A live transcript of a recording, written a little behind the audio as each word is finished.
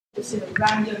just a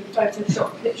random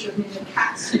Photoshop picture of me and a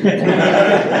cat. So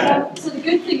the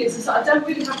good thing is that I don't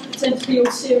really have to pretend to be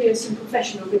all serious and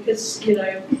professional because, you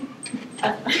know,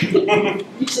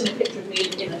 you've seen a picture of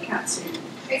me in a cat suit.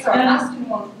 Okay, sorry, I'm asking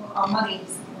what our money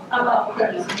is.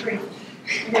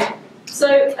 Okay. So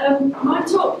my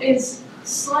talk is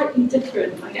slightly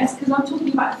different, I guess, because I'm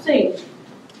talking about a thing.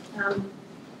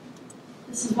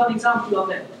 This is one example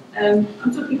of it. I'm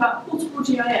talking about portable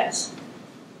GIS.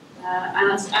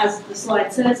 And as the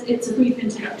slide says, it's a brief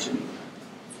introduction.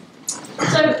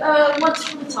 So once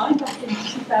upon a time, back in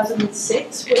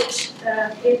 2006, which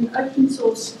in open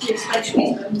source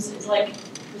geospatial terms is like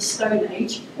the Stone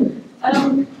Age,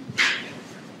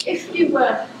 if you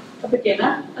were a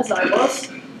beginner, as I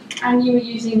was, and you were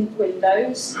using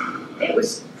Windows, it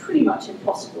was pretty much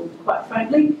impossible, quite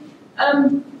frankly.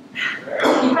 You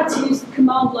had to use the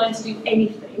command line to do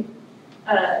anything.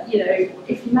 You know,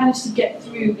 if you managed to get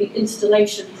through the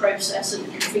installation process and the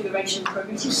configuration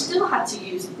progress, you still had to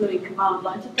use the bloody command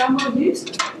line to download and use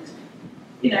the things.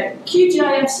 You know,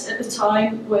 QGIS at the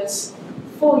time was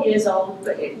 4 years old,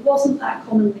 but it wasn't that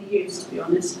commonly used, to be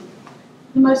honest.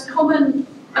 The most common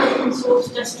open source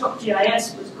desktop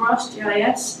GIS was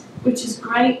GraphGIS, which is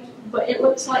great, but it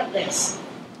looks like this.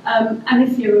 And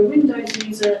if you're a Windows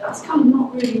user, that's kind of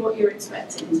not really what you're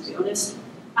expecting, to be honest.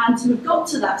 And to have got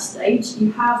to that stage,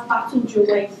 you have battled your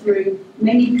way through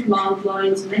many command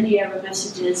lines, many error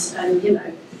messages, and, you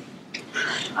know,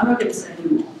 I'm not going to say any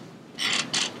more.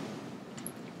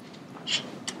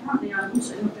 Apparently, I'm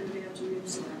also not going to be able to move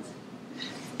slides.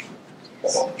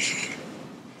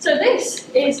 So this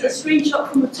is a screenshot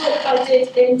from a talk I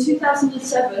did in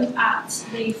 2007 at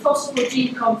the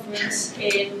FOSS4G conference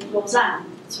in Lausanne,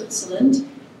 Switzerland.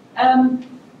 And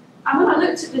when I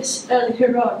looked at this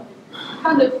earlier on,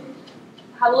 kind of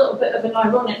had a little bit of an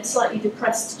ironic, slightly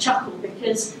depressed chuckle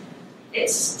because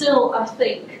it's still, I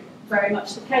think, very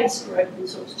much the case for open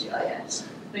source GIS.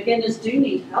 Beginners do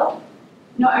need help.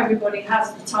 Not everybody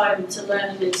has the time to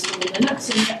learn and install Linux.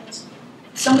 In fact,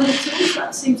 some of the tools,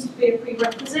 that seems to be a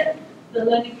prerequisite. The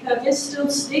learning curve is still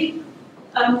steep,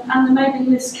 and the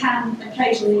mailing list can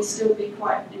occasionally still be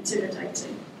quite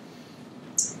intimidating.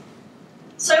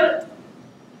 So,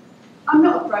 I'm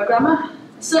not a programmer.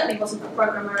 I certainly wasn't a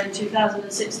programmer in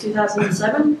 2006,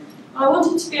 2007. I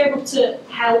wanted to be able to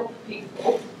help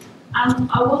people, and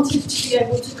I wanted to be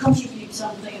able to contribute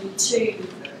something to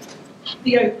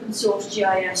the open source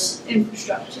GIS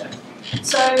infrastructure.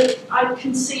 So I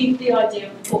conceived the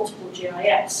idea of portable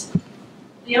GIS.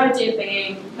 The idea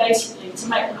being basically to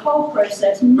make the whole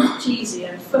process much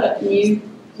easier for new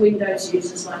Windows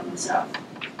users like myself.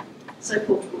 So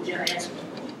portable GIS.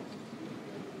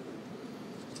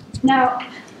 Now,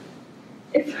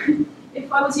 if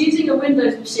I was using a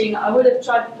Windows machine, I would have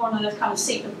tried one of those kind of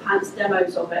seat and pants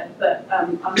demos of it, but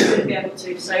I'm not going to be able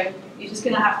to, so you're just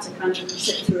going to have to kind of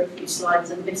sit through a few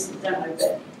slides and miss the demo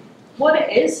bit. What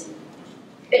it is,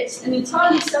 it's an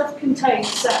entirely self-contained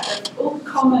set of all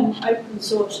common open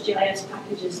source GIS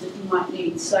packages that you might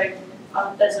need. So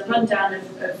there's a rundown of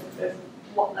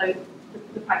what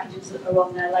the packages that are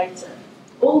on there later.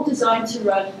 All designed to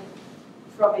run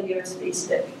from a USB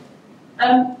stick.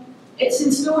 It's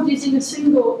installed using a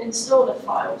single installer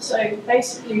file. So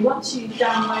basically, once you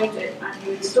download it and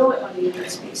you install it on a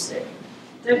USB stick,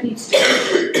 you don't need to do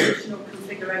any additional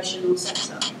configuration or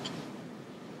setup.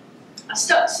 I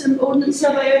stuck some Ordnance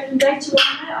Survey open data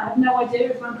on there. I have no idea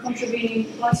if I'm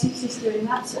contravening licenses doing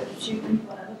that, so shoot me,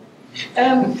 whatever.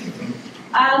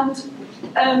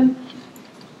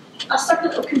 I stuck a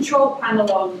little control panel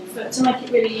on to make it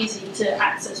really easy to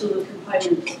access all the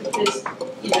components because,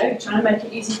 you know, trying to make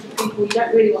it easy for people, you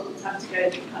don't really want them to have to go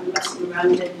kind of messing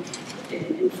around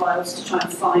in files to try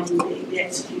and find the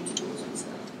executables and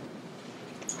stuff.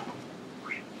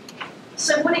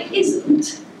 So what it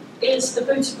isn't is a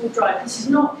bootable drive. This is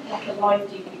not like a live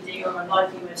DVD or a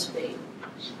live USB.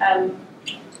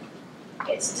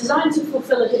 It's designed to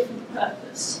fulfill a different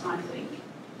purpose, I think.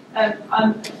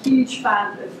 I'm a huge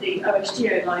fan of the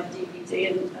OSGeo live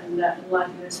DVD and live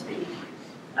USB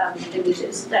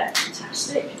images. They're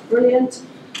fantastic, brilliant,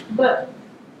 but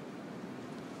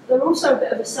they're also a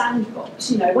bit of a sandbox.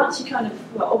 You know, once you kind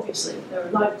of, well, obviously they're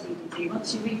a live DVD.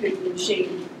 Once you reboot the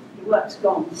machine, your work's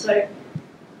gone. So,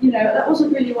 you know, that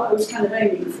wasn't really what I was kind of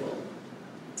aiming for.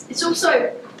 It's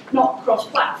also not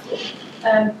cross-platform.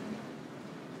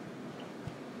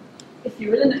 If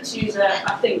you're a Linux user,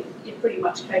 I think you're pretty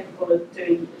much capable of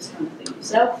doing this kind of thing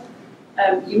yourself.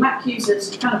 You Mac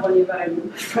users, you're kind of on your own, I'm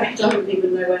afraid. I don't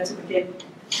even know where to begin.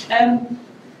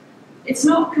 It's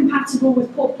not compatible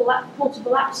with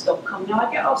portableapps.com. Now,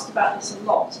 I get asked about this a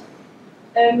lot.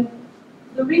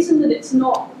 the reason that it's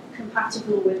not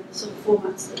compatible with the sort of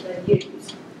formats that they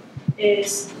use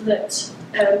is that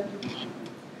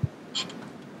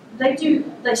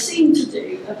they seem to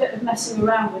do a bit of messing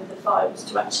around with the files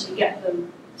to actually get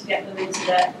them into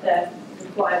their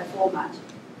required format.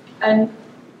 And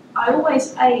I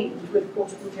always aimed with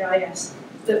Portable GIS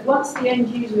that once the end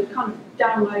user had kind of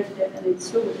downloaded it and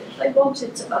installed it, if they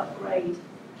wanted to upgrade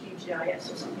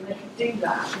QGIS or something, they could do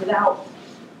that without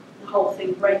the whole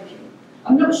thing breaking.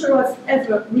 I'm not sure I've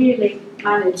ever really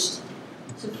managed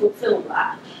to fulfill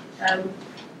that,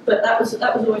 but that was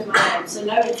always my aim. So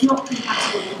no, it's not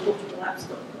compatible with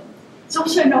portablelabs.com. It's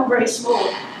also not very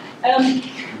small.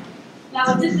 Now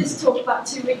I did this talk about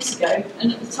 2 weeks ago,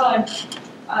 and at the time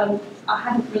I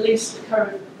hadn't released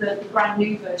the brand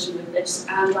new version of this,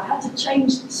 and I had to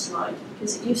change the slide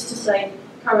because it used to say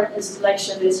current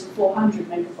installation is 400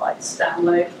 megabytes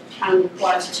download and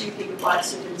requires 2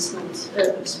 gigabytes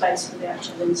of space for the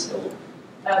actual install.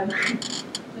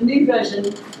 The new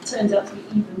version turns out to be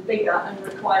even bigger and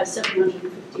requires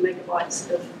 750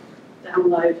 megabytes of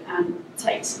download and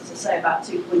takes, as I say, about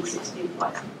 2.6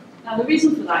 gigabytes. Now the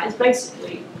reason for that is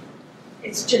basically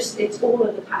it's all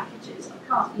of the packages. I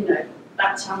can't,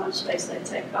 that's how much space they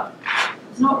take up.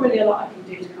 There's not really a lot I can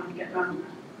do to kind of get around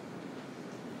that.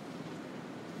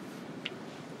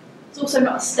 It's also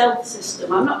not a stealth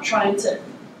system. I'm not trying to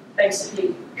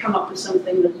basically come up with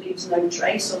something that leaves no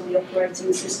trace on the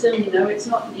operating system. It's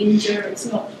not Ninja, it's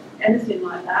not anything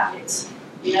like that. It's,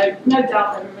 no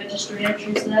doubt there are registry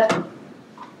entries there.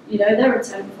 There are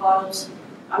 10 files.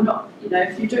 I'm not,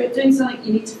 if you're doing something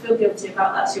you need to feel guilty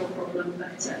about, that's your problem.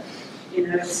 But,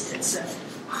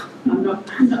 I'm not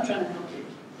trying to help you.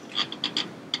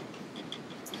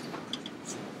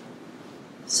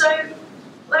 So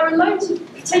there are loads of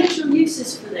potential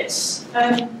uses for this.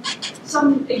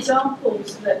 Some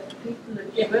examples that people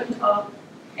have given are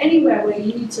anywhere where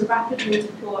you need to rapidly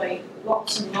deploy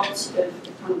lots and lots of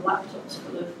kind of laptops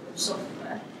full of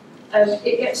software.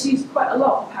 It gets used quite a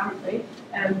lot, apparently,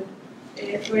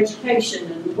 for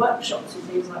education and workshops and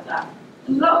things like that.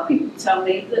 And a lot of people tell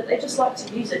me that they just like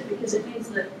to use it because it means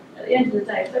that at the end of the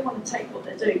day, if they want to take what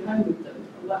they're doing home with them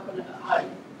and work on it at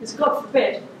home, because God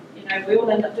forbid, we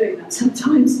all end up doing that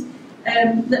sometimes,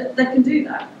 that they can do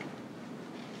that.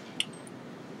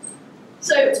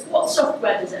 So what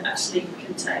software does it actually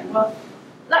contain? Well,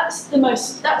 that's the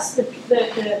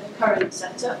current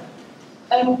setup.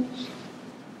 At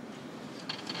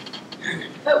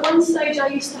one stage I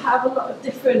used to have a lot of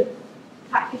different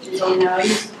packages on there. I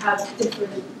used to have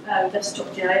different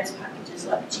desktop GIS packages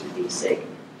like GPSig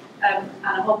and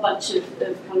a whole bunch of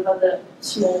kind of other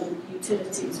small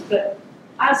utilities. But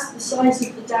as the size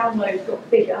of the download got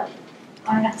bigger,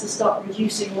 I had to start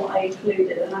reducing what I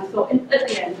included. And I thought, at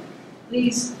the end,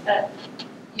 these,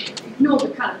 ignore the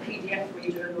kind of PDF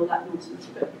reader and all that nonsense,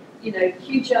 but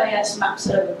QGIS, Map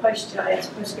Server, PostGIS,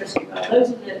 PostgreSQL,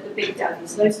 those are the big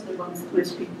daddies. Those are the ones that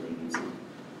most people are using.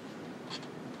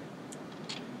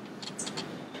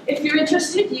 If you're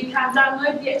interested, you can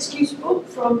download the excuse book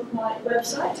from my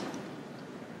website,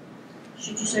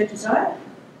 should you so desire.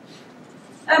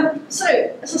 So,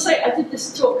 as I say, I did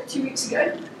this talk 2 weeks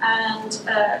ago, and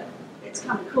it's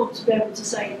kind of cool to be able to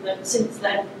say that since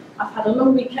then I've had a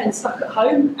long weekend stuck at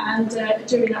home, and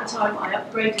during that time I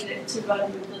upgraded it to run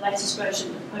with the latest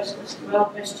version of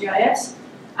PostgreSQL, PostGIS,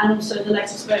 and also the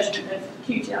latest version of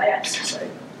QGIS, so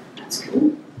that's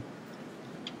cool.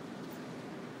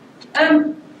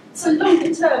 So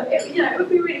longer term, it would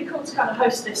be really cool to kind of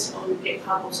host this on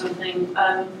GitHub or something.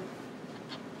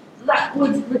 That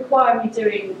would require me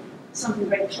doing something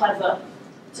very clever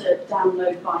to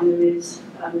download binaries.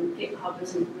 GitHub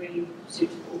isn't really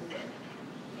suitable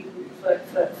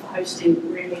for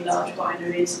hosting really large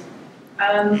binaries.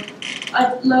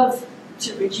 I'd love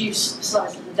to reduce the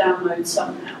size of the download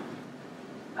somehow.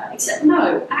 Except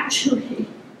no, actually,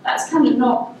 that's kind of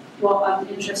not what I'm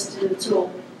interested in at all.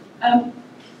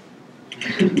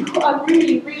 What I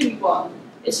really, really want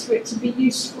is for it to be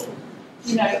useful.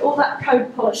 All that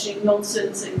code polishing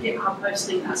nonsense and GitHub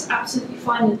hosting, that's absolutely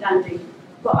fine and dandy,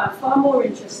 but I'm far more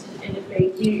interested in it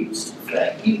being used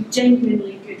for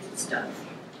genuinely good stuff.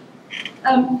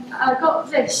 I got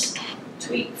this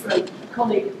tweet from a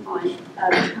colleague of mine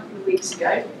a couple of weeks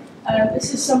ago.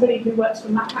 This is somebody who works for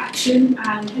MapAction,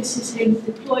 and this is him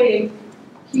deploying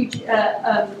huge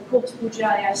portable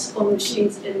GIS on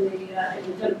machines in the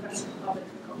Democratic Republic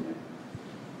of Congo.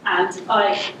 And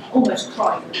I almost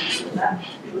cried when I saw that, to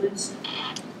be honest.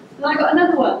 And I got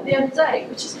another one the other day,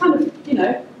 which is kind of,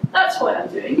 that's why I'm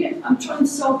doing it. I'm trying to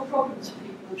solve problems for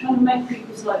people. I'm trying to make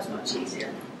people's lives much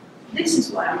easier. this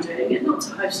is why I'm doing it, not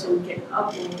to host on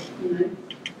GitHub or,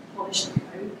 polish the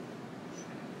code.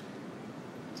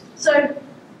 So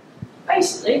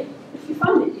basically, if you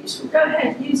find it useful, go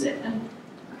ahead, use it. And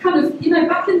I kind of,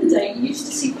 back in the day, you used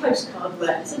to see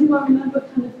postcardware. Does anyone remember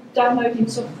kind of downloading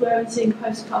software and seeing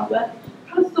postcardware? I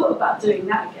kind of thought about doing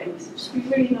that again, because it would be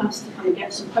really nice to kind of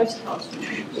get some postcards from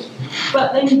people.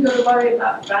 But then you've got to worry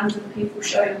about random people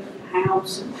showing up at the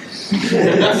house and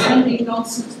sending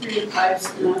nonsense through the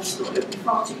post, and I just thought it would be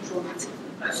far too traumatic for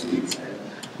the person. So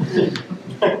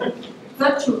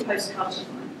virtual postcards are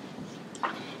fine.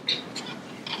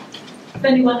 If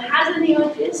anyone has any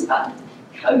ideas about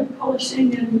code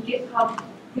polishing and GitHub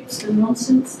hipster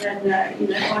nonsense, then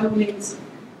by all means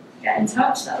get in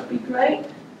touch. That would be great.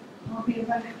 I'll be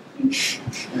very happy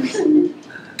person.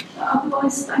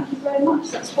 Otherwise, thank you very much.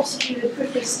 That's possibly the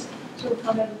quickest talk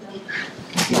I've ever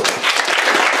done.